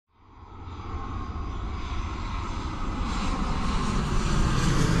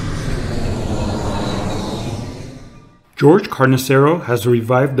Jorge Carnicero has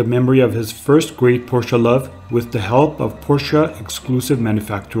revived the memory of his first great Porsche love with the help of Porsche Exclusive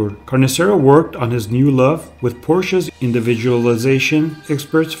Manufaktur. Carnicero worked on his new love with Porsche's individualization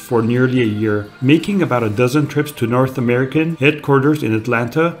experts for nearly a year, making about a dozen trips to North American headquarters in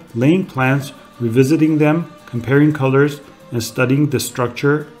Atlanta, laying plans, revisiting them, comparing colors, and studying the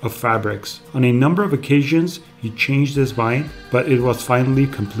structure of fabrics. On a number of occasions, he changed his mind, but it was finally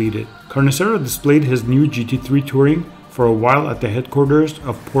completed. Carnicero displayed his new GT3 Touring for a while at the headquarters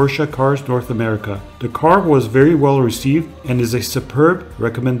of Porsche Cars North America. The car was very well received and is a superb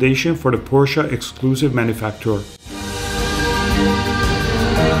recommendation for the Porsche Exclusive Manufaktur.